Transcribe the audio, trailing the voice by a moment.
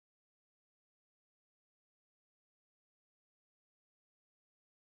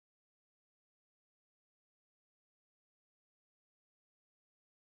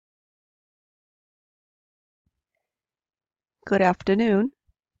Good afternoon.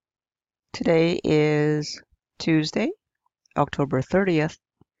 Today is Tuesday, October 30th,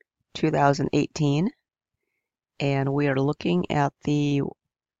 2018, and we are looking at the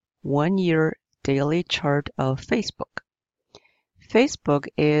 1-year daily chart of Facebook. Facebook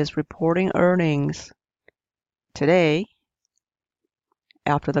is reporting earnings today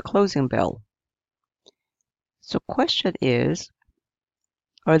after the closing bell. So question is,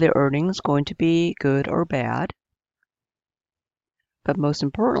 are the earnings going to be good or bad? But most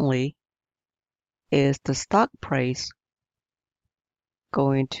importantly, is the stock price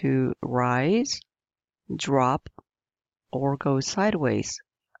going to rise, drop, or go sideways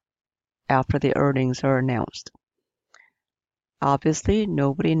after the earnings are announced? Obviously,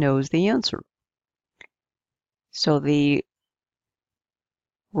 nobody knows the answer. So the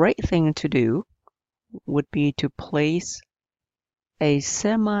right thing to do would be to place a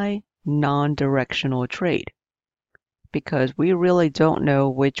semi-non-directional trade, because we really don't know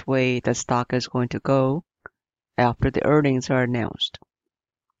which way the stock is going to go after the earnings are announced.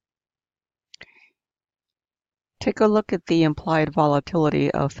 Take a look at the implied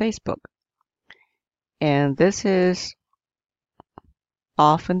volatility of Facebook. And this is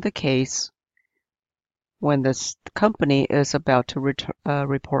often the case when this company is about to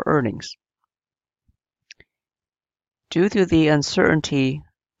report earnings. Due to the uncertainty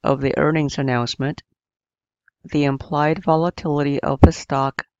of the earnings announcement, the implied volatility of the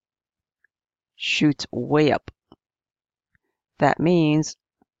stock shoots way up. That means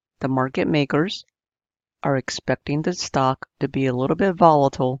the market makers are expecting the stock to be a little bit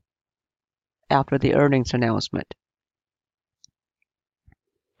volatile after the earnings announcement.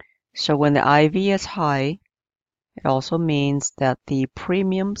 So when the IV is high, it also means that the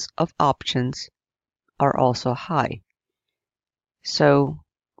premiums of options are also high. So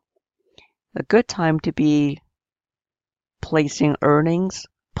a good time to be placing earnings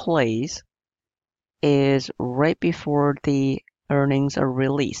plays is right before the earnings are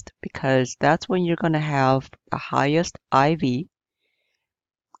released, because that's when you're going to have the highest IV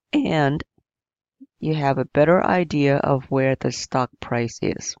and you have a better idea of where the stock price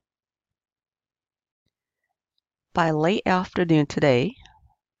is. By late afternoon today,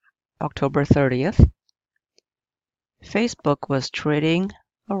 October 30th, Facebook was trading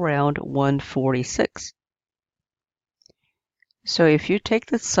around 146. So if you take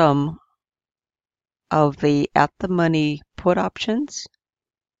the sum of the at-the-money put options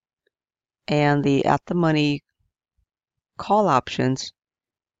and the at-the-money call options,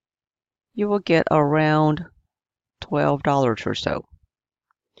 you will get around $12 or so.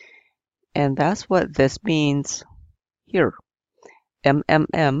 And that's what this means here.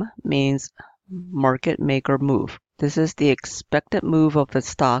 MMM means market maker move. This is the expected move of the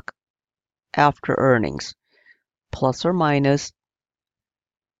stock after earnings, plus or minus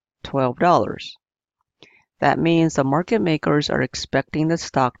 $12. That means the market makers are expecting the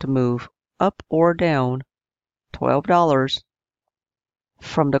stock to move up or down $12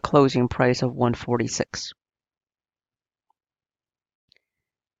 from the closing price of 146.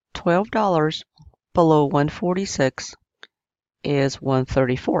 $12 below 146 is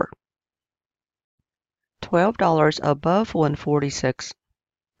 134. $12 above 146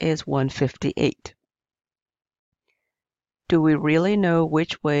 is 158. Do we really know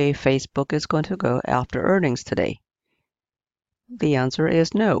which way Facebook is going to go after earnings today? The answer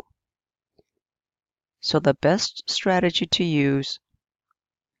is no. So the best strategy to use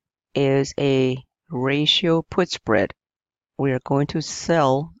is a ratio put spread. We are going to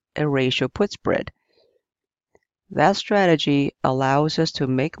sell a ratio put spread. That strategy allows us to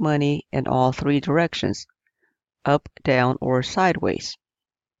make money in all three directions, up, down, or sideways.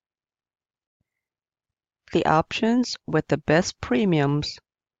 The options with the best premiums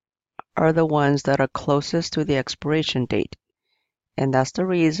are the ones that are closest to the expiration date, and that's the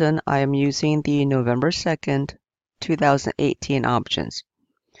reason I am using the November 2nd, 2018 options.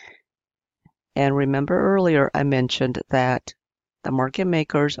 And remember earlier I mentioned that the market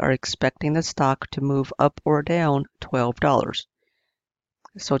makers are expecting the stock to move up or down $12.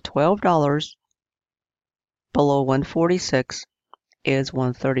 So $12 below 146 is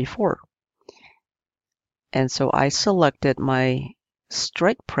 134. And so I selected my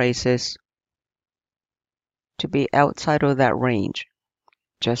strike prices to be outside of that range,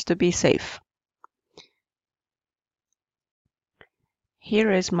 just to be safe. Here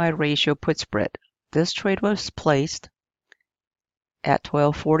is my ratio put spread. This trade was placed at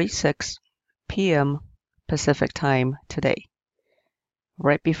 12:46 p.m. Pacific time today,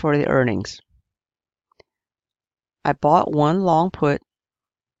 right before the earnings. I bought one long put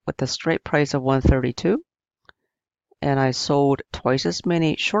with a strike price of 132 and I sold twice as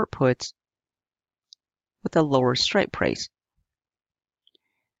many short puts with a lower strike price.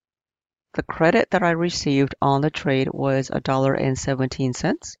 The credit that I received on the trade was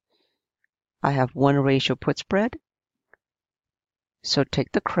 $1.17. I have one ratio put spread. So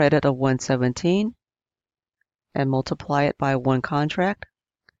take the credit of 117 and multiply it by one contract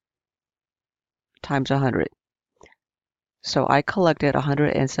times 100. So I collected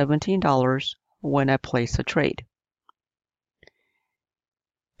 $117 when I placed a trade.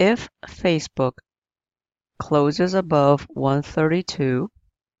 If Facebook closes above 132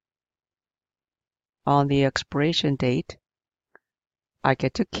 on the expiration date, I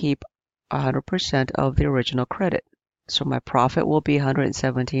get to keep 100% of the original credit. So my profit will be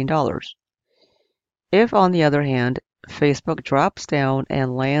 $117. If, on the other hand, Facebook drops down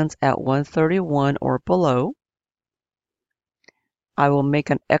and lands at 131 or below, I will make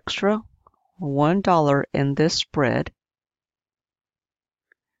an extra $1 in this spread.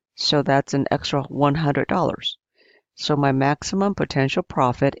 So that's an extra $100. So my maximum potential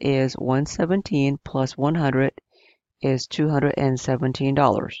profit is 117 plus 100 is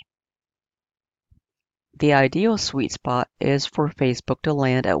 $217. The ideal sweet spot is for Facebook to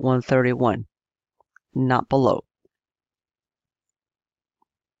land at 131, not below.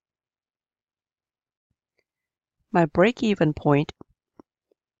 My break-even point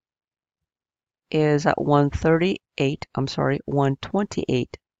is at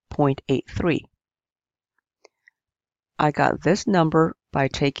 128.83. I got this number by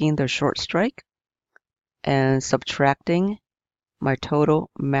taking the short strike and subtracting my total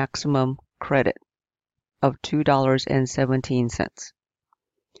maximum credit of $2.17.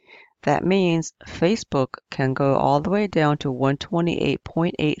 That means Facebook can go all the way down to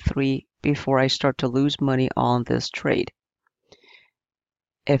 128.83 before I start to lose money on this trade.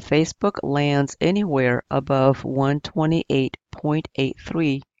 If Facebook lands anywhere above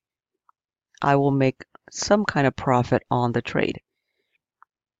 128.83, I will make some kind of profit on the trade.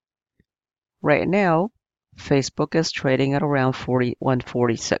 Right now, Facebook is trading at around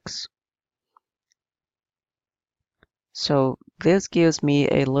 146. So this gives me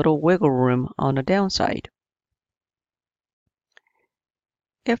a little wiggle room on the downside.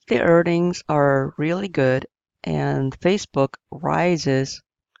 If the earnings are really good and Facebook rises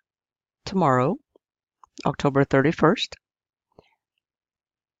tomorrow, October 31st,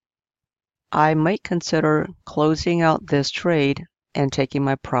 I might consider closing out this trade and taking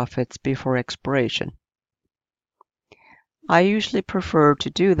my profits before expiration. I usually prefer to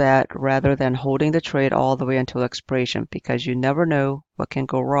do that rather than holding the trade all the way until expiration because you never know what can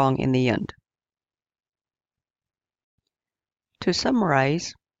go wrong in the end. To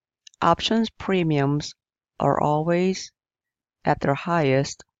summarize, options premiums are always at their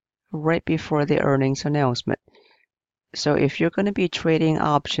highest right before the earnings announcement. So if you're going to be trading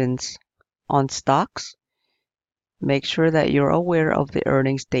options on stocks, make sure that you're aware of the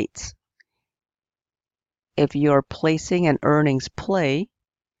earnings dates. If you're placing an earnings play,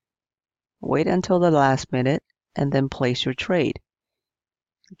 wait until the last minute and then place your trade,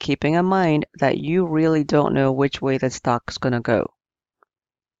 keeping in mind that you really don't know which way the stock's going to go.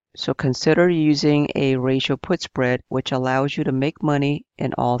 So consider using a ratio put spread, which allows you to make money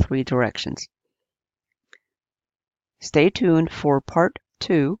in all three directions. Stay tuned for part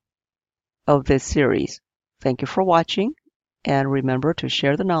 2 of this series. Thank you for watching, and remember to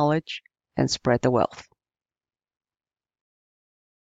share the knowledge and spread the wealth.